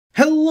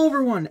Hello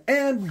everyone,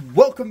 and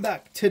welcome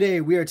back. Today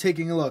we are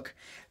taking a look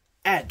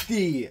at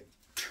the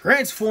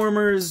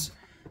Transformers,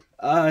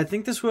 I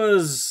think this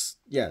was,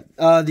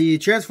 the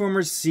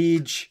Transformers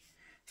Seige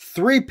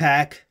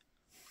 3-pack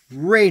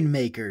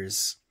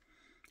Rainmakers.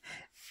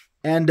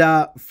 And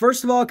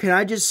first of all, can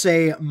I just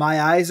say,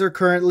 my eyes are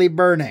currently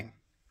burning.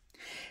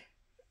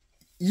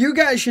 You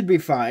guys should be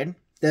fine.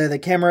 The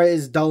camera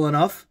is dull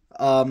enough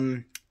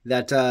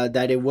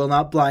that it will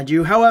not blind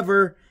you.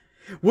 However,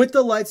 with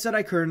the lights that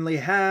I currently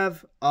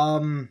have,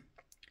 yeah,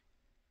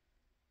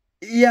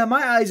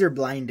 my eyes are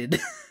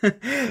blinded.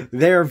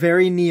 They're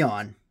very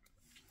neon.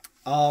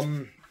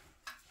 And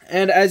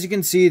as you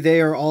can see, they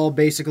are all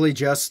basically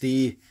just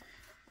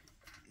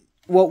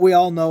what we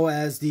all know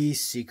as the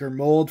Seeker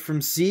mold from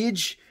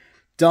Seige,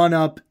 done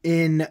up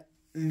in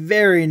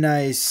very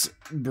nice,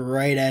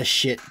 bright as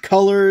shit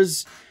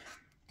colors.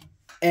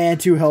 And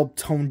to help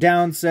tone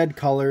down said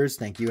colors,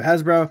 thank you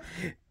Hasbro,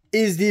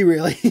 is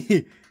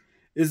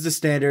the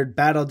standard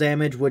battle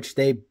damage, which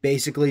they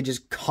basically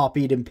just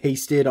copied and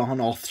pasted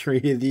on all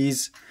three of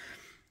these,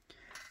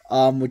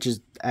 which is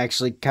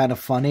actually kind of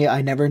funny.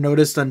 I never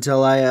noticed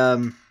until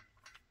I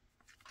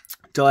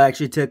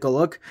actually took a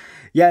look.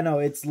 Yeah, no,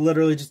 it's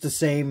literally just the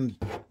same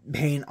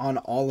paint on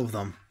all of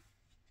them.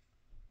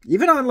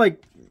 Even on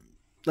like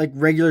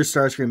regular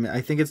Starscream, I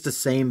think it's the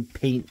same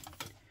paint.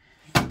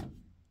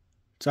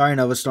 Sorry,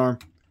 Nova Storm.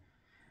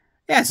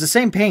 Yeah, it's the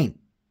same paint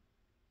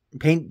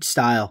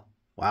style.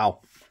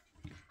 Wow.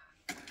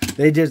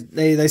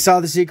 They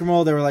saw the Seeker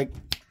mold. They were like,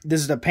 this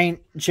is the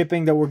paint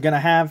shipping that we're going to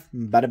have.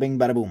 Bada bing,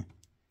 bada boom.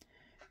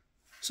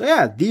 So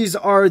yeah, these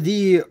are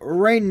the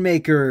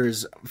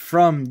Rainmakers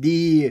from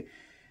the,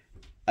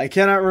 I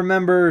cannot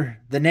remember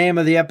the name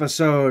of the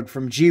episode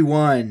from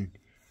G1.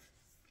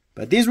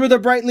 But these were the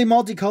brightly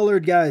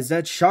multicolored guys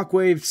that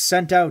Shockwave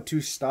sent out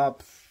to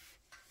stop,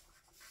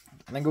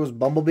 I think it was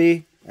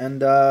Bumblebee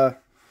and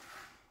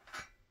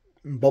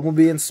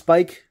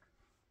Spike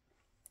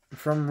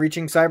from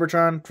reaching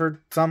Cybertron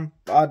for some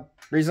odd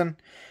reason.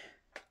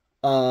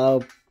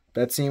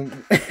 That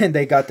seemed, and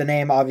they got the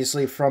name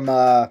obviously from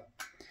I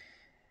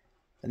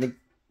think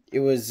it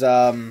was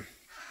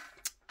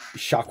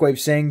Shockwave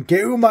saying,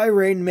 "Go my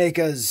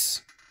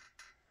Rainmakers,"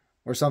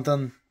 or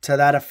something to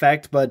that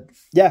effect. But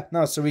yeah,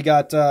 no, so we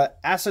got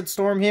Acid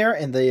Storm here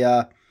in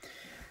the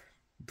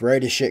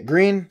bright as shit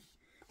green.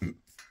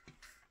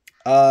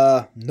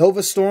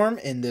 Nova Storm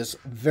in this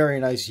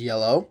very nice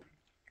yellow.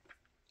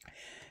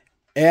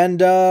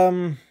 And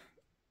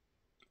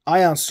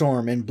Ion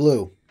Storm in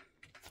blue.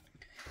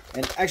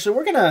 And actually,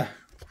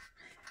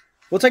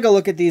 we'll take a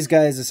look at these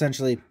guys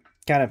essentially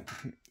kind of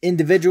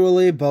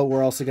individually, but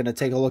we're also going to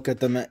take a look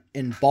at them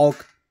in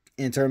bulk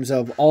in terms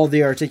of all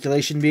the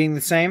articulation being the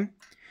same.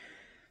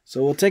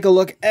 So we'll take a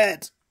look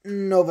at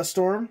Nova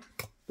Storm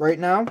right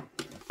now.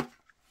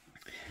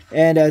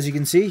 And as you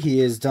can see, he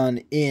is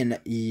done in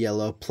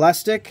yellow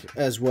plastic,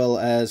 as well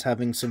as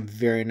having some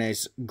very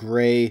nice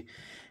gray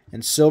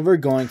and silver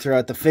going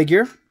throughout the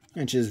figure,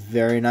 which is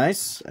very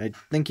nice. I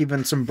think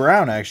even some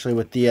brown actually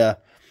with the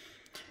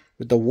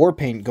war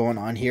paint going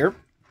on here.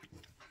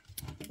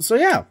 So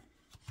yeah.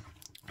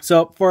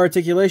 So for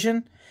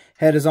articulation,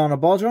 head is on a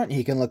ball joint.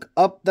 He can look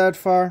up that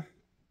far.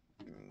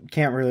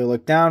 Can't really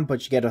look down,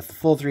 but you get a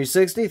full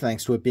 360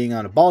 thanks to it being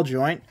on a ball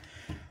joint.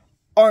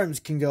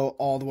 Arms can go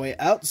all the way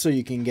out, so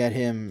you can get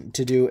him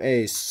to do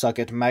a Suck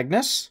It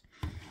Magnus.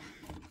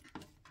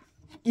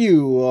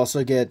 You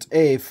also get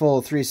a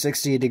full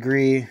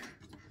 360-degree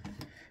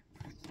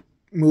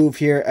move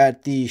here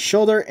at the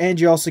shoulder, and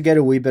you also get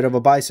a wee bit of a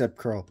bicep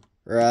curl.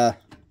 Or,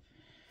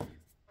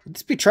 would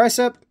this be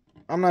tricep?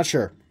 I'm not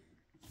sure.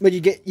 But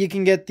you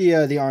can get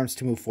the arms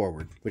to move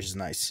forward, which is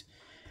nice.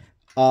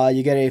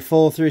 You get a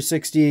full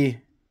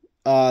 360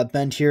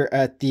 bend here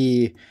at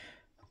the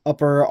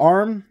upper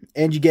arm,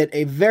 and you get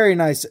a very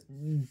nice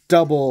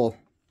double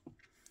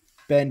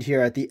bend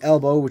here at the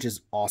elbow, which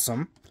is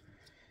awesome.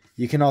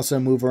 You can also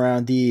move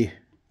around the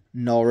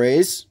null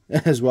rays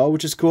as well,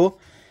 which is cool.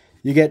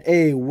 You get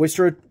a wrist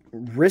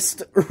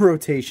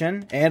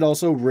rotation and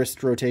also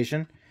wrist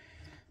rotation.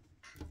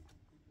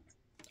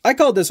 I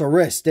called this a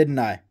wrist, didn't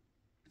I?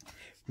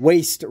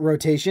 Waist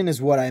rotation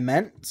is what I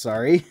meant.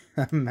 Sorry,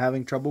 I'm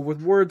having trouble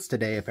with words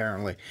today,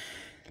 apparently.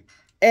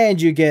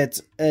 And you get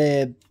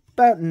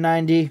about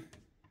 90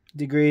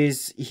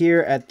 degrees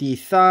here at the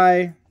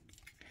thigh,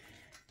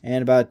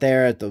 and about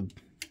there at the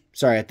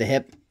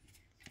hip.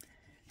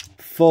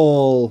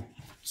 Full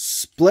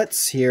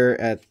splits here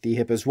at the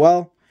hip as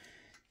well.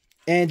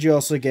 And you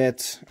also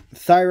get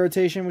thigh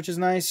rotation, which is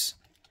nice.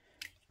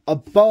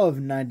 Above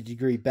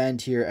 90-degree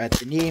bend here at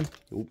the knee.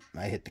 Oop,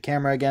 I hit the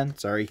camera again,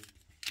 sorry.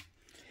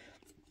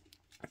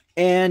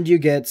 And you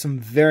get some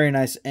very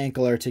nice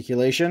ankle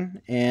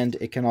articulation, and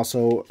it can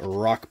also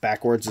rock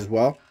backwards as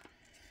well.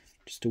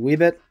 Just a wee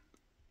bit,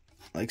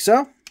 like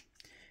so.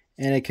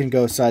 And it can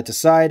go side to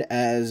side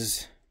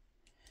as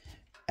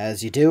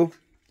you do.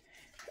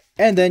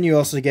 And then you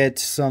also get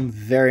some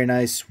very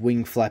nice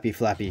wing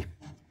flappy.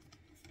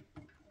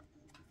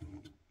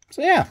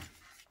 So yeah.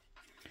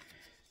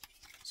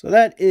 So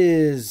that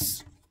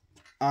is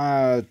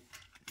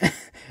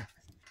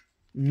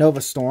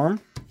Nova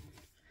Storm.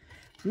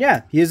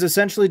 Yeah, he is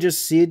essentially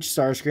just Seige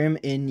Starscream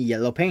in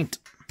yellow paint.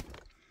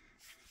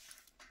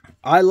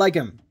 I like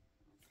him.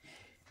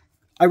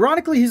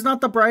 Ironically, he's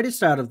not the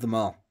brightest out of them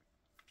all.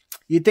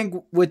 You'd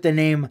think with the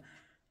name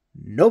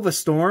Nova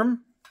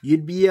Storm,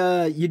 you'd be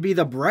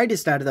the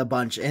brightest out of the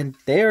bunch, and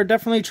they are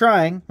definitely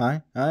trying.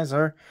 My eyes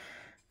are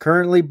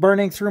currently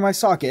burning through my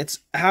sockets.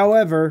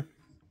 However,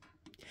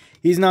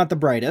 he's not the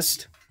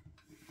brightest.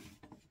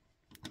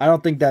 I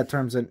don't think that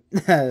terms it.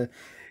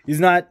 He's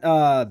not.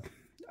 I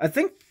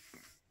think,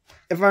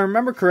 if I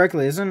remember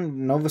correctly, isn't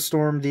Nova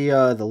Storm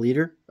the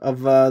leader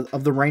of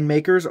the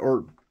Rainmakers,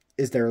 or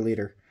is there a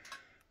leader?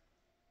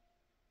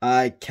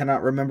 I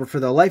cannot remember for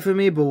the life of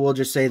me, but we'll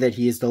just say that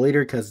he is the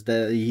leader because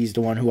he's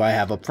the one who I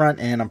have up front,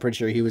 and I'm pretty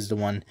sure he was the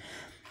one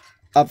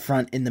up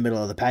front in the middle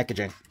of the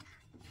packaging.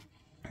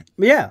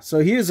 But yeah, so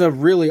he is a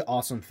really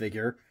awesome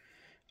figure.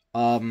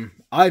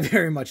 I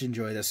very much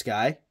enjoy this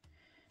guy.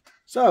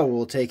 So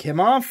we'll take him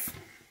off.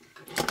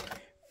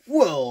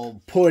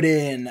 We'll put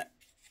in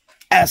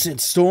Acid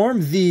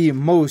Storm, the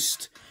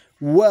most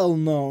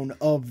well-known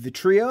of the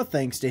trio,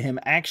 thanks to him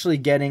actually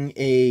getting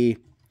a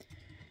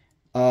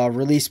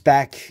release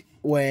back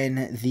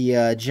when the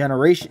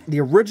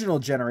original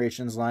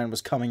Generations line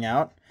was coming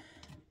out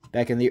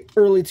back in the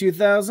early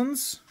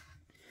 2000s.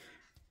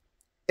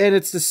 And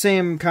it's the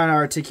same kind of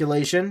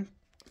articulation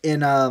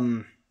in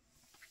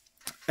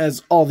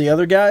as all the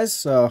other guys,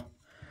 so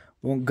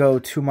won't go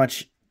too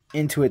much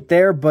into it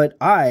there, but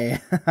my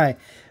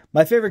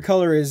favorite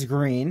color is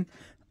green.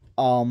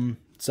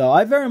 So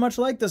I very much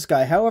like this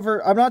guy.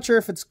 However, I'm not sure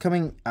if it's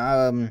coming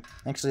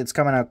actually it's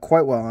coming out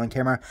quite well on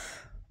camera.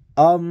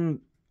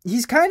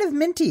 He's kind of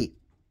minty.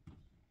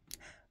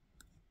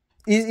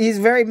 He's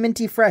very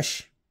minty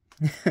fresh.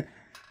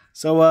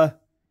 So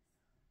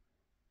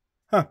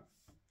that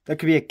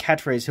could be a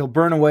catchphrase. He'll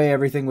burn away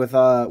everything with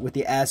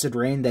the acid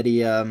rain that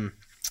he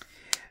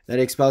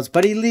expels,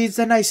 but he leaves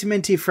a nice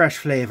minty fresh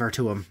flavor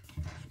to him.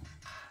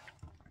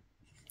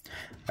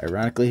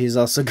 Ironically, he's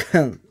also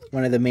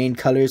one of the main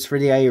colors for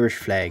the Irish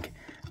flag.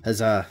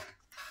 Yeah.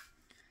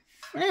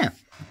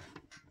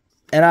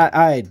 And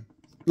I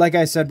like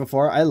I said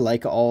before, I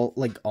like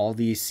all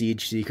these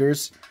Siege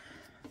Seekers.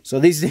 So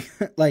these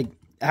like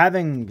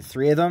having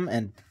 3 of them,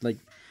 and like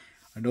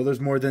I know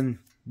there's more than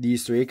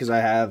these 3 because I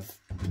have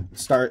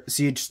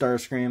Siege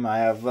Starscream, I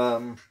have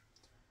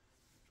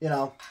you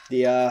know,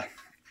 the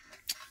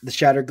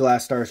Shattered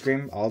Glass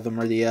Starscream. All of them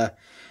are the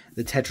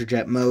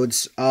Tetrajet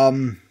modes.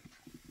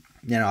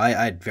 You know,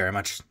 I very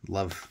much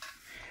love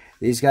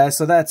these guys.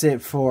 So that's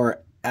it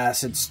for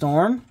Acid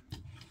Storm.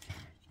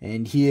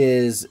 And he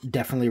is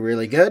definitely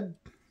really good.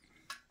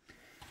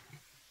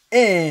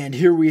 And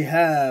here we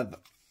have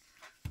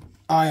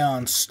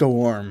Ion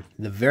Storm,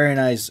 the very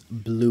nice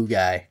blue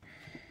guy.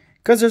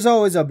 Because there's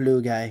always a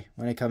blue guy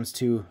when it comes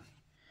to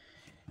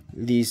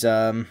these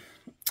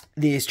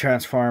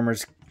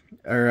Transformers,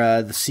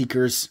 or the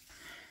Seekers.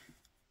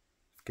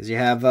 Because you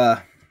have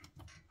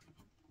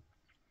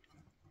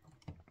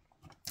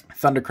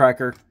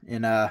Thundercracker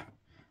in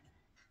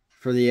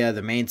for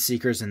the main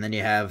Seekers, and then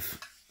you have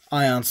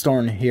Ion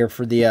Storm here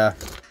for the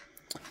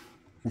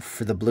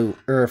blue,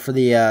 or for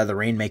the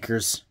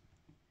Rainmakers.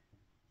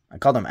 I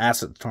called him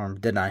Acid Storm,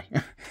 didn't I?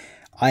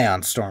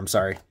 Ion Storm,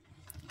 sorry.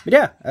 But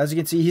yeah, as you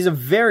can see, he's a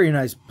very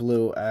nice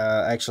blue,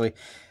 actually.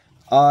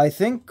 I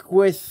think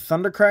with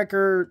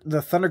Thundercracker,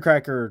 the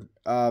Thundercracker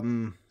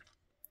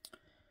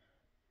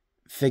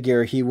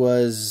figure, he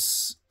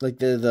was, like,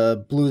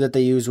 the blue that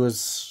they used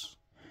was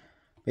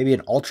maybe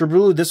an ultra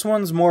blue. This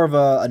one's more of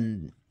a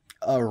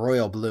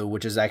royal blue,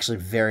 which is actually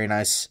very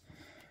nice.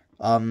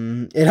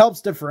 It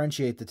helps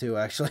differentiate the two,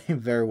 actually,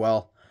 very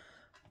well.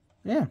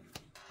 Yeah.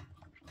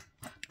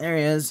 There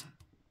he is.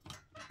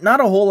 Not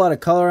a whole lot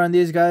of color on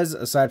these guys,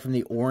 aside from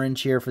the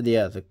orange here for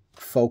the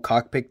faux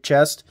cockpit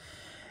chest.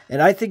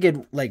 And I think it,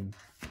 like,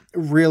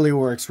 really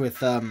works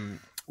with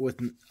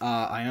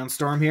Ion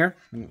Storm here.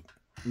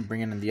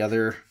 Bringing in the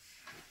other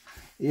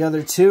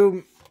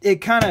two. It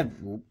kind of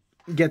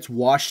gets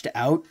washed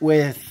out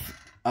with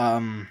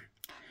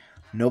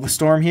Nova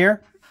Storm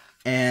here.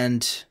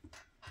 And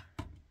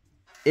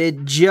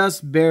it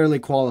just barely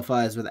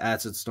qualifies with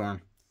Acid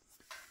Storm.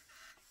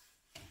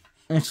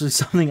 Actually,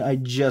 something I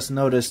just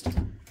noticed.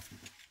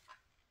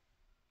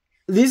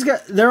 These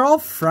guys, they're all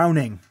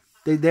frowning.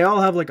 They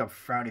all have, like, a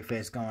frowny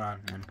face going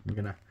on. And I'm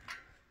gonna...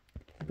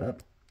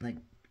 But, like,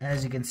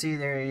 as you can see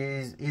there,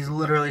 he's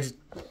literally just...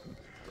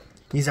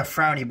 He's a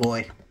frowny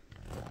boy.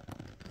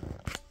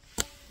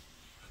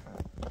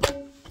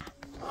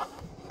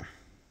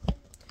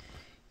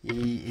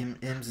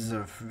 Imms is a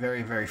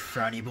very, very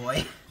frowny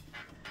boy.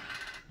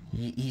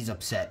 He's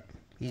upset.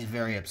 He's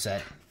very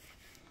upset.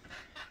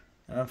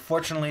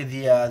 Unfortunately,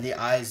 the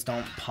eyes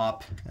don't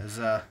pop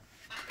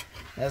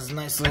as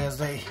nicely as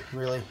they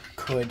really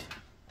could,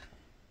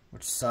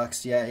 which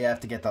sucks. Yeah, you have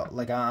to get the,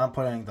 like, I'm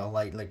putting the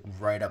light, like,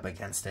 right up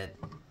against it.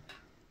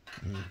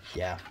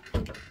 Yeah.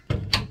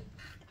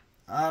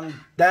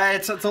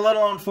 It's a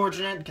little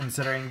unfortunate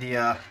considering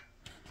the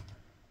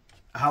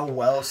how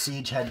well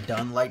Seige had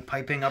done light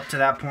piping up to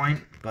that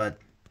point, but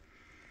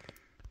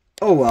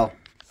oh well.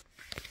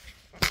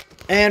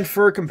 And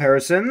for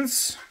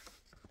comparisons,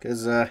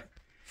 because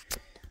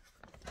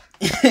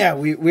yeah,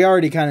 we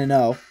already kind of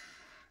know.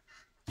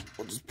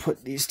 We'll just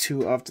put these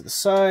two off to the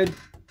side.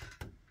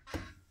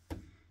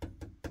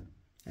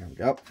 There we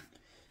go.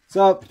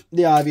 So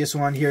the obvious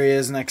one here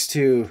is next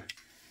to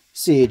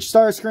Seige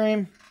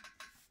Starscream,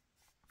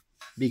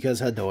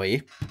 because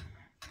Hadoi.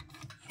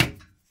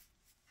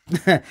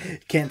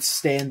 Can't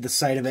stand the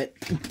sight of it.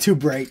 Too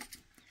bright.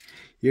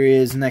 Here he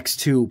is next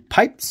to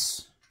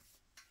Pipes.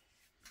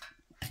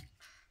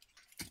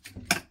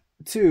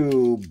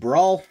 To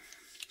Brawl.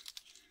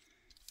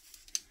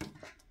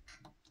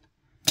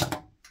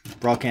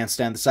 Brawl can't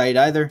stand the sight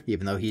either,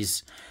 even though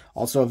he's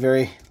also a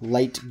very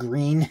light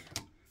green.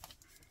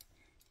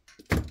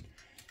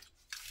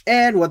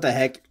 And what the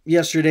heck,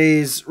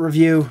 yesterday's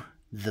review,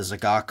 the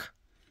Zagok,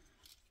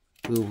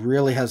 who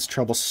really has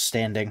trouble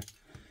standing.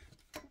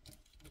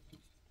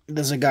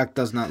 The Zagok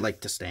does not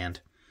like to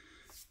stand.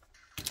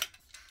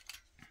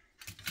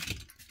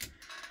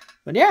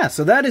 But yeah,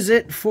 so that is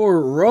it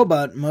for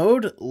robot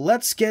mode.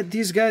 Let's get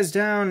these guys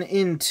down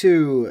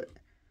into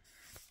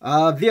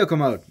vehicle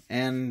mode.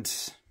 And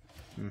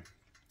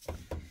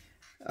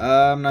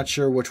I'm not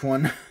sure which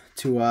one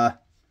to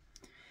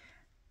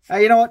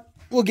you know what?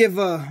 We'll give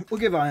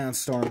Ion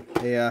Storm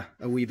a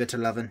wee bit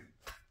of loving.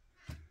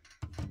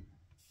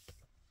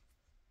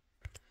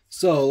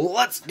 So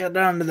let's get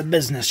down to the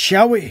business,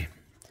 shall we?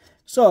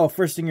 So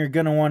first thing you're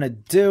gonna want to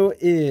do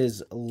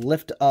is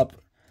lift up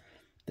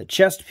the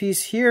chest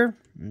piece here.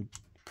 And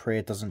pray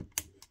it doesn't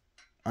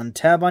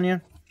untab on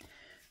you.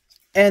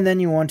 And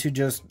then you want to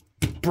just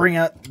bring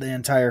out the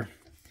entire,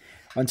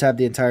 untab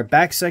the entire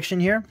back section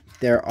here.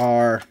 There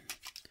are,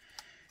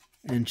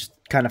 and just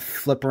kind of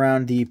flip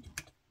around the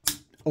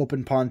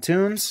open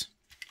pontoons.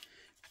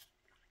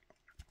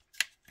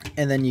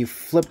 And then you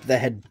flip the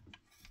head.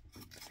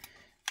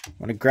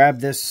 Want to grab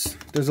this.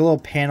 There's a little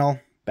panel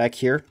back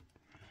here.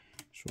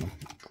 So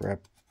grab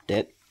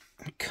it.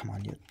 Come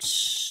on, you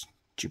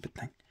stupid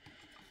thing.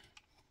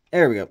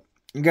 There we go.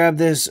 Grab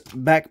this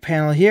back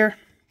panel here.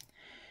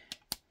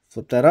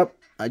 Flip that up.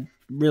 I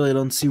really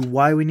don't see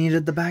why we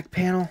needed the back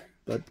panel,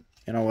 but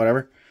you know,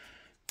 whatever.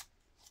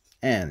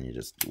 And you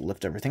just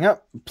lift everything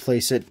up,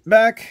 place it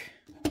back.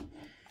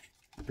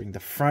 Bring the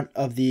front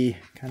of the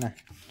kind of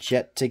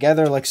jet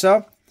together like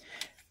so.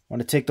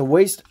 Want to take the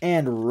waist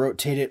and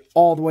rotate it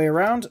all the way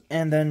around,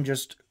 and then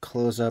just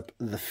close up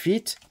the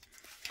feet.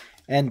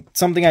 And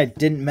something I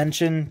didn't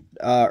mention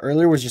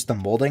earlier was just the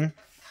molding.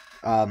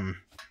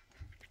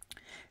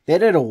 They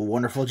did a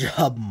wonderful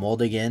job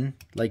molding in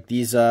like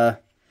these the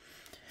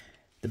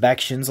back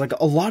shins. Like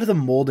a lot of the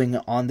molding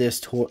on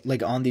this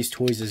on these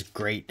toys is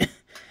great.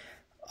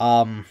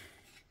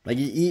 Like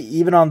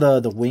even on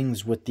the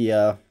wings with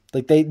the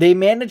like they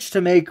managed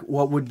to make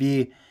what would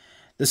be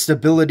the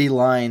stability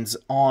lines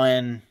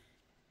on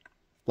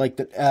like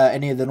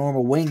any of the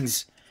normal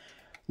wings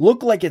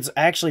look like it's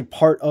actually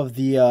part of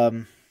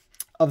the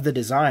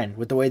design,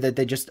 with the way that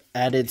they just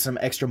added some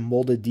extra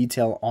molded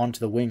detail onto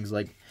the wings,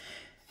 like,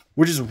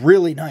 which is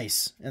really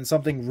nice and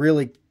something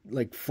really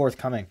like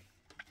forthcoming.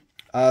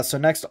 So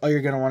next, all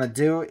you're gonna want to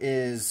do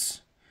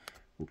is,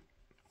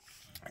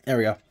 there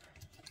we go.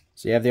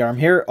 So you have the arm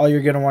here. All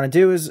you're gonna want to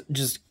do is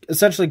just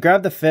essentially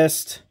grab the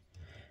fist,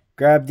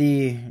 grab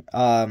the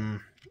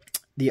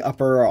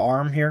upper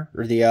arm here,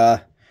 or the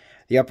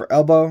upper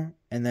elbow,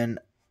 and then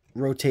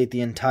rotate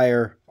the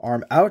entire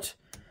arm out.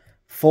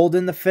 Fold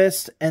in the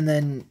fist, and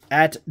then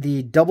at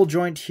the double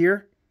joint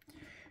here,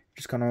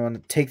 just going to want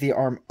to take the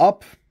arm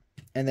up,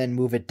 and then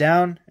move it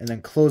down, and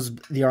then close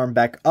the arm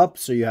back up,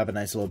 so you have a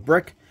nice little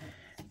brick.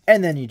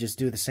 And then you just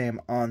do the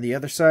same on the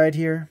other side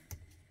here.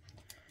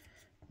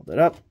 Hold it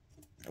up.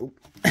 Oh.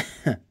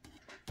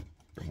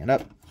 Bring it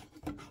up.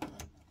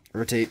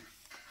 Rotate.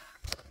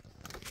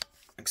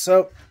 Like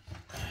so.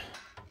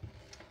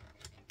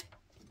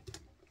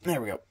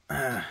 There we go.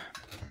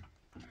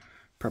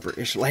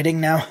 Proper-ish lighting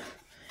now.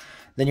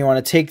 Then you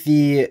want to take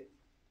the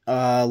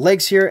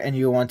legs here, and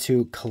you want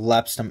to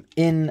collapse them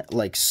in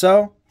like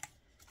so.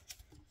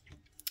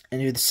 And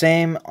do the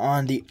same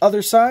on the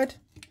other side.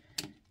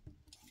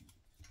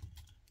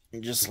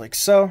 Just like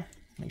so.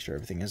 Make sure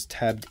everything is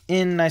tabbed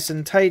in nice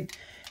and tight.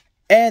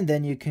 And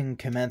then you can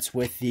commence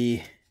with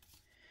the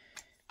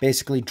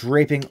basically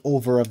draping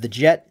over of the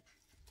jet.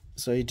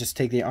 So you just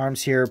take the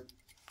arms here,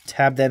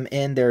 tab them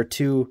in. There are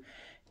two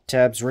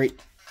tabs right...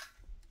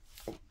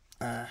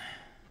 there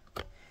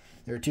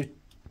are two...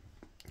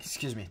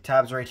 Excuse me,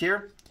 tabs right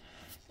here,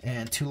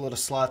 and two little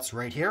slots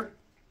right here.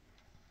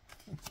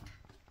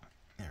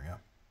 There we go.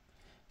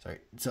 Sorry.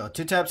 So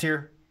 2 tabs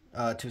here,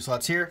 2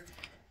 slots here,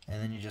 and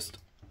then you just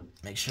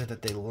make sure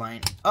that they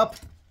line up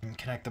and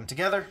connect them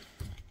together,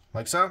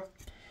 like so.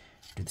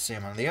 Do the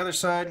same on the other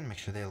side. Make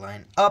sure they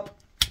line up,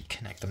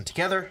 connect them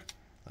together,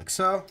 like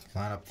so.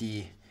 Line up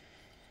the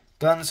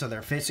guns so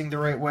they're facing the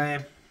right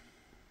way.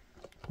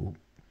 Ooh.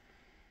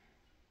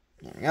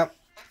 There we go.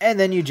 And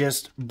then you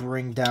just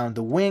bring down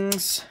the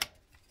wings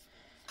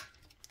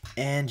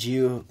and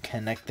you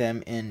connect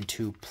them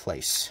into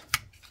place.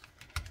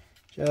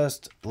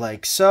 Just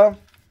like so.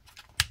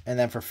 And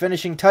then for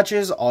finishing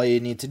touches, all you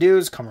need to do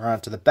is come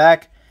around to the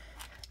back,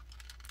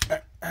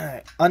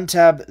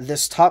 untab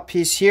this top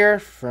piece here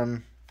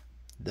from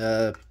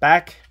the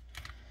back,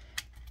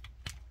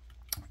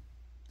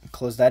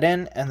 close that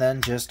in, and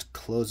then just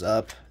close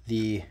up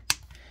the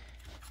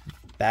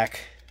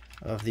back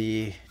of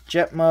the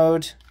jet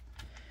mode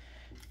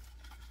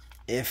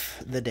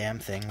if the damn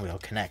thing will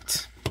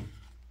connect.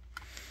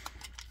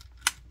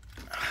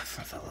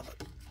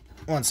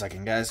 One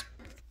second, guys.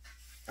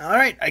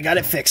 Alright, I got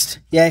it fixed.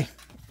 Yay.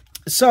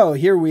 So,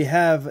 here we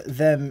have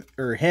them,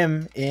 or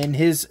him, in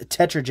his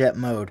Tetrajet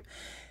mode.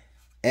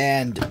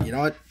 And, you know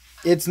what?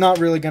 It's not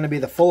really going to be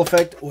the full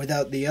effect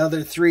without the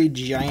other three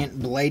giant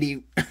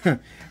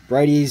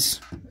brighties.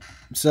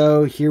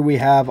 So, here we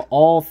have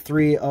all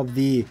three of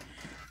the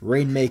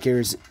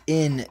Rainmakers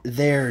in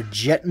their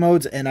jet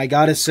modes. And I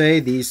gotta say,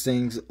 these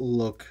things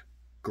look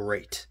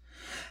great.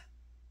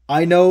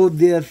 I know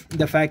the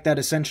fact that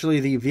essentially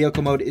the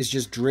vehicle mode is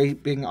just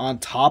draping on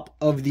top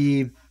of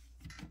the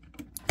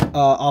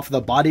off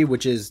the body,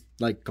 which is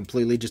like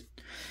completely just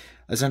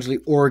essentially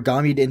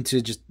origamied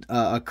into just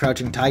a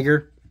crouching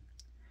tiger.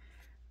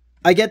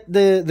 I get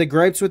the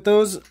gripes with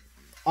those.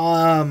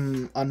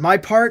 On my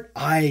part,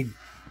 I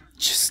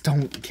just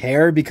don't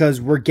care because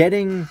we're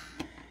getting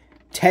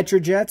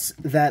Tetrajets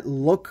that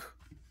look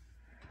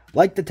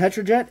like the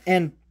Tetrajet,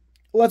 and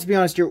let's be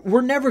honest here,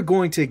 we're never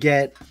going to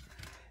get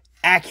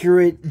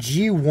accurate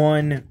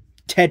G1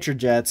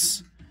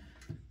 Tetrajets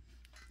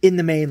in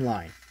the main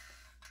line.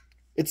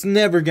 It's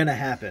never going to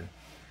happen.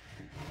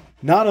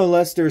 Not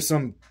unless there's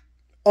some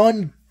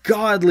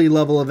ungodly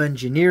level of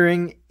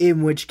engineering,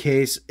 in which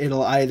case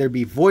it'll either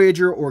be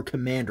Voyager or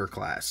Commander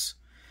class.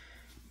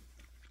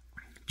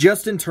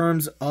 Just in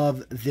terms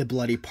of the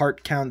bloody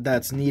part count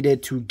that's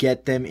needed to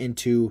get them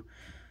into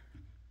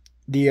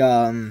the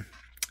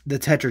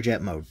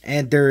Tetrajet mode.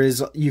 And there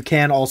is, you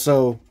can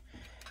also,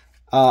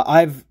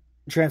 I've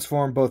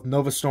transformed both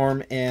Nova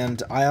Storm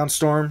and Ion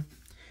Storm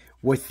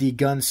with the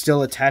gun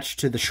still attached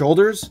to the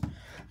shoulders.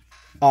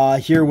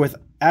 Here with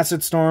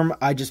Acid Storm,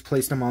 I just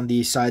placed them on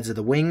the sides of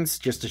the wings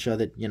just to show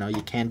that, you know,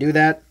 you can do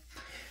that.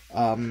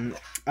 I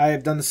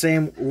have done the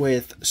same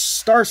with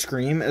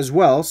Starscream as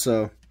well,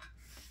 so,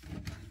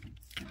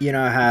 you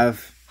know, I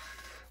have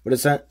what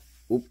is that?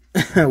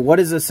 What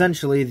is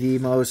essentially the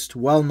most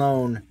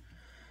well-known,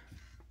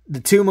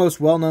 the two most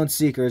well-known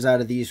Seekers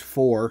out of these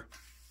four,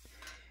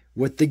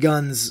 with the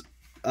guns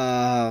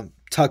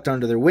tucked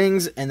under their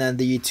wings, and then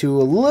the two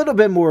a little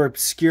bit more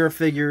obscure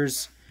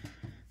figures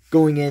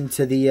going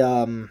into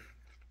the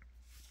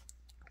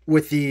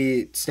with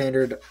the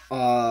standard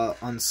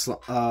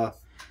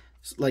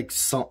like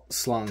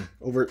slung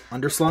over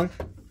underslung.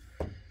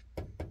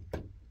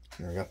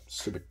 There we go.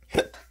 Stupid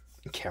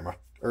camera,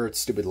 or it's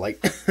stupid light.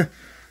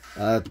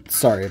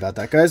 Sorry about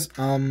that, guys.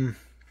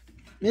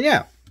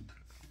 Yeah.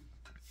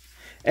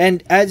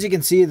 And as you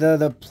can see,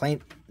 the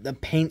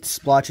paint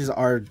splotches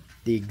are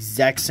the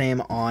exact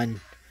same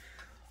on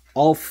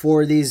all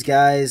four of these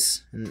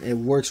guys, and it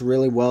works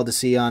really well to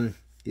see on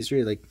these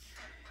three. Like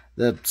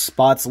the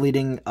spots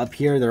leading up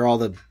here, they're all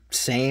the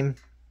same,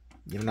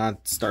 even on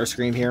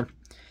Starscream here.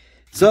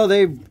 So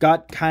they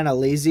got kind of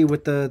lazy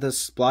with the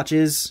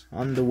splotches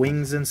on the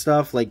wings and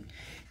stuff. Like,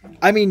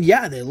 I mean,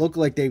 yeah, they look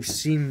like they've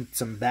seen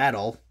some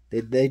battle.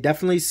 They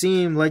definitely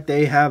seem like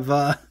they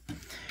have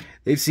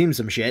they've seen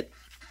some shit.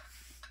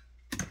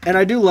 And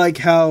I do like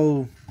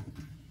how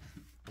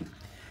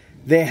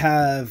they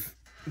have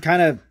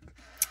kind of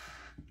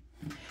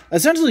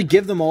essentially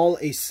give them all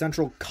a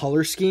central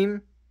color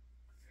scheme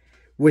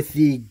with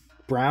the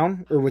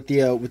brown, or with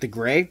the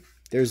gray.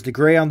 There's the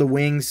gray on the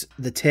wings,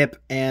 the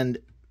tip, and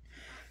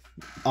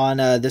on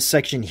this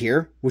section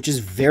here, which is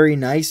very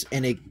nice.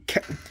 And it,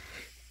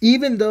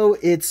 even though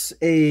it's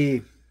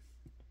a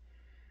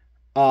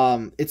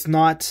it's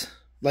not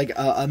like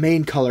a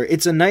main color,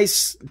 it's a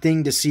nice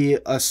thing to see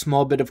a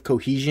small bit of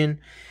cohesion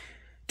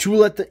to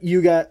let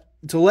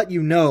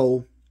you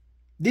know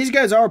these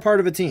guys are a part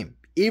of a team,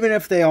 even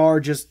if they are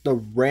just the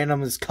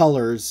randomest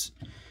colors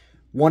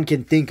one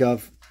can think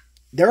of.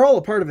 They're all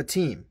a part of a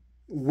team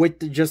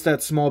with just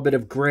that small bit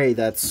of gray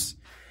that's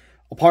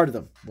a part of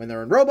them. When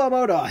they're in robot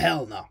mode, oh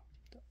hell no,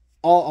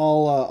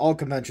 all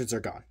conventions are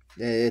gone.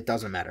 It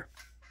doesn't matter.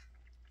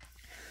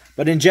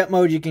 But in jet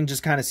mode, you can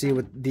just kind of see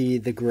with the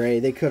gray.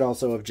 They could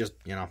also have just,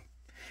 you know,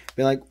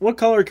 be like, what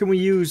color can we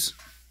use?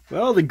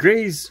 Well, the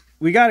grays,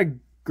 we got a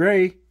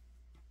gray.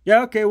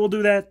 Yeah, okay, we'll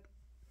do that.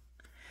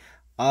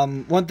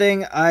 One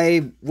thing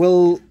I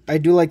do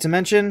like to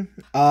mention,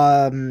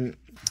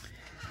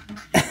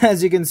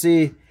 as you can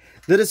see,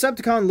 the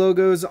Decepticon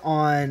logos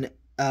on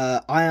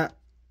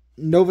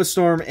Nova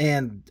Storm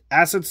and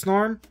Acid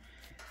Storm,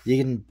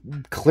 you can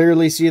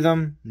clearly see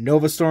them.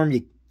 Nova Storm,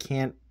 you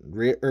can't,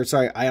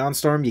 Ion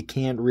Storm, you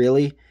can't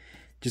really,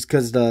 just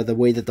because the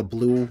way that the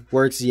blue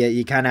works. Yeah,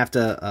 you kind of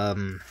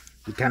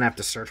have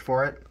to search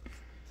for it.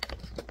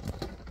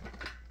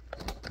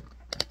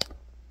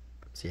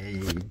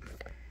 See,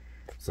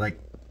 it's like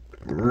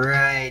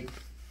right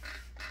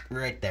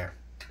there.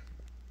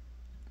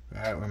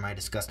 Right where my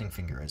disgusting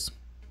finger is.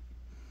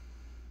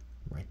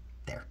 Right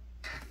there.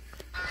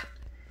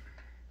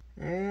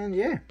 And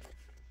yeah.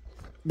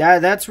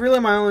 That's really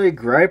my only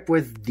gripe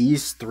with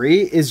these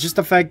three, is just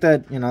the fact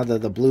that, you know,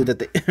 the blue that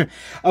they...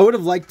 I would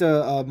have liked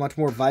a much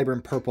more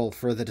vibrant purple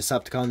for the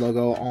Decepticon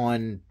logo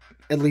on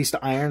at least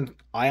Ion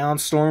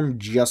Storm,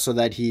 just so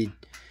that you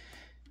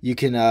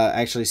can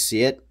actually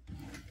see it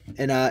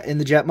in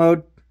the jet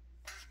mode.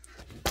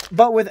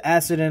 But with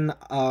Acid and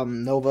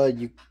Nova,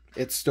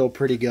 it's still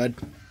pretty good.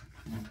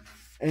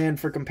 And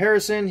for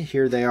comparison,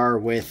 here they are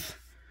with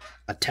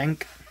a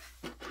tank.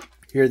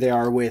 Here they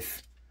are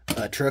with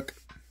a truck.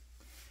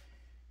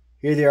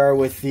 Here they are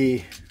with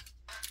the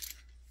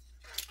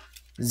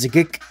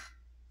Seige.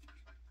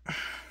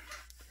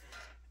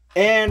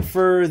 And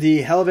for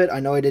the hell of it, I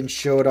know I didn't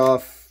show it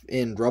off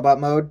in robot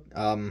mode.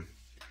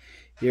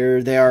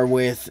 Here they are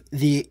with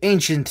the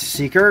Ancient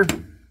Seeker,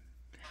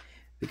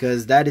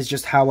 because that is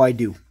just how I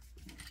do.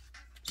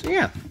 So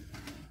yeah.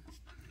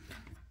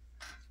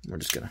 We're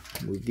just going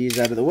to move these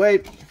out of the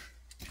way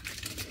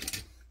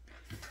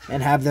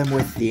and have them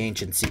with the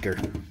Ancient Seeker.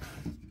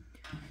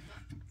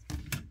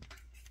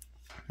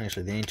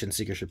 Actually, the Ancient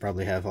Seeker should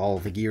probably have all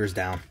the gears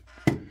down.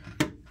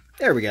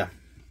 There we go.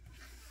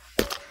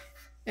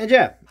 And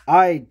yeah,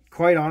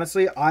 quite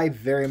honestly, I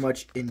very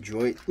much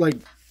enjoy,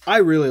 I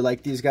really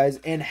like these guys.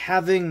 And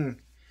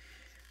having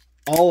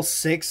all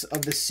 6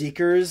 of the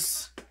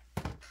Seekers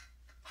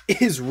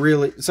is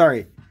really,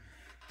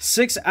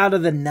 6 out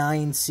of the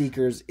 9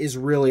 Seekers is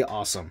really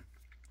awesome.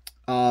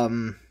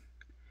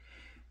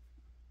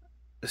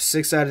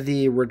 6 out of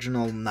the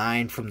original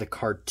 9 from the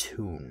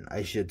cartoon,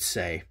 I should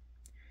say.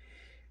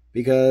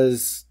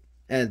 Because,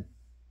 and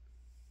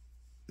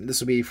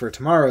this will be for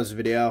tomorrow's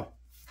video,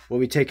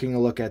 we'll be taking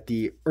a look at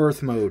the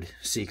Earth mode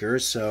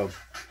Seekers. So,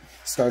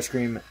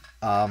 Starscream,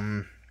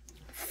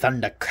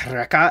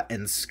 Thundercracker,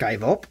 and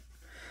Skyvolp.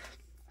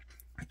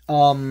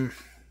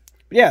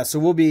 Yeah, so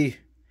we'll be...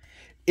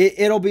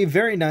 It'll be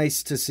very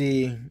nice to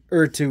see,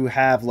 or to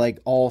have, like,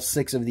 all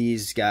 6 of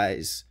these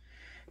guys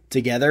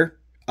together.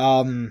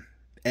 And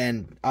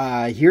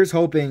here's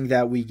hoping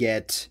that we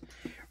get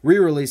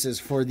re-releases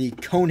for the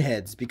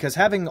Coneheads, because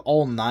having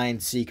all 9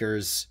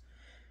 Seekers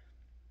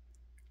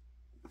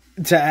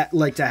to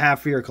have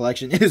for your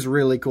collection is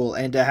really cool.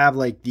 And to have,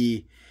 like,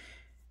 the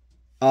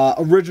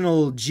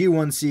original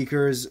G1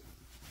 Seekers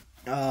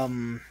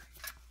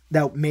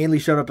that mainly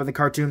showed up in the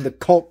cartoon, the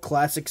Cult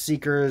Classic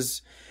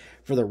Seekers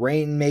for the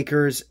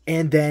Rainmakers,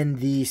 and then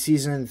the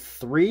Season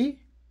 2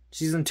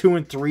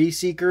 and 3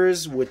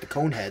 Seekers with the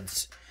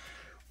Coneheads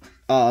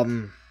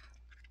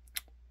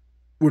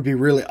would be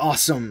really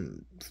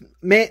awesome.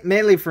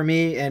 Mainly for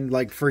me, and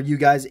like for you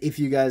guys, if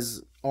you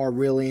guys are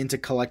really into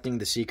collecting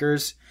the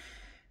Seekers,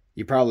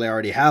 you probably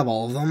already have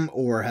all of them,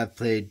 or have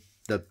paid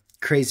the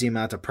crazy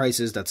amount of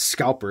prices that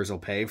scalpers will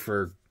pay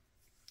for,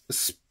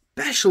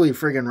 especially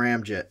friggin'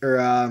 Ramjet, or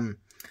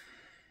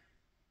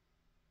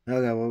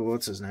okay,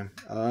 what's his name?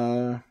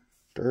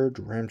 Dirge,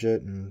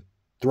 Ramjet, and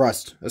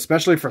Thrust.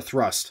 Especially for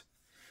Thrust.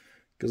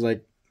 Because,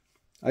 like,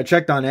 I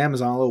checked on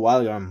Amazon a little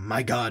while ago, and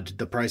my god,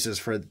 the prices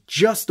for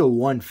just the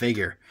one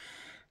figure.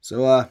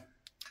 So,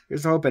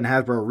 here's hoping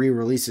Hasbro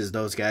re-releases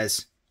those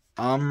guys.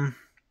 Yeah,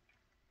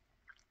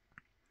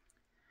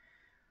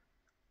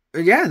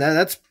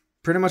 that's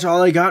pretty much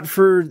all I got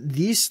for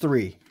these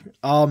 3.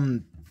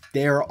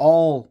 They are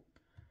all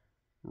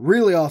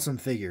really awesome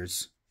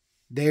figures.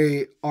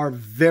 They are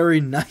very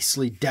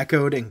nicely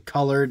decoed and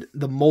colored.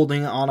 The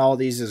molding on all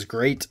these is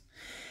great.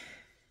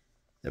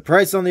 The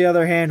price, on the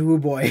other hand, oh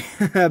boy,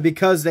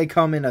 because they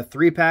come in a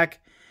 3-pack,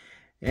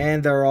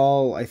 and they're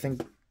all, I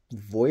think,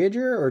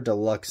 Voyager or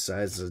Deluxe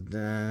sizes.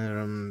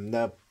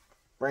 The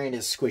brain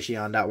is squishy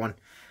on that one.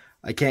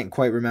 I can't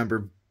quite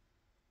remember.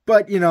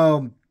 But, you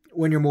know,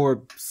 when you're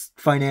more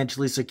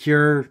financially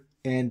secure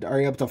and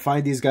are able to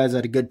find these guys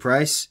at a good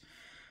price,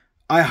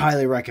 I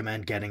highly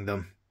recommend getting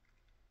them.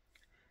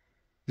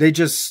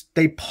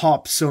 They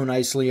pop so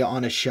nicely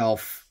on a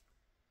shelf.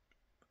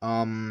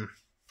 And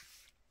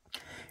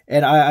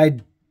I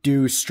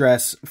do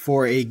stress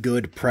for a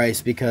good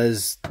price,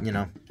 because, you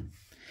know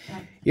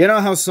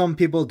how some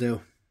people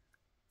do.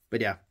 But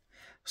yeah,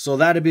 so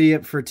that'll be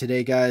it for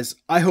today, guys.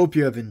 I hope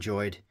you have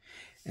enjoyed,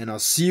 and I'll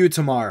see you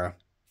tomorrow.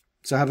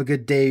 So have a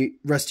good day,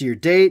 rest of your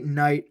day,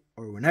 night,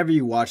 or whenever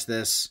you watch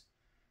this,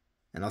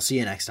 and I'll see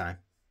you next time.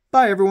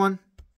 Bye, everyone.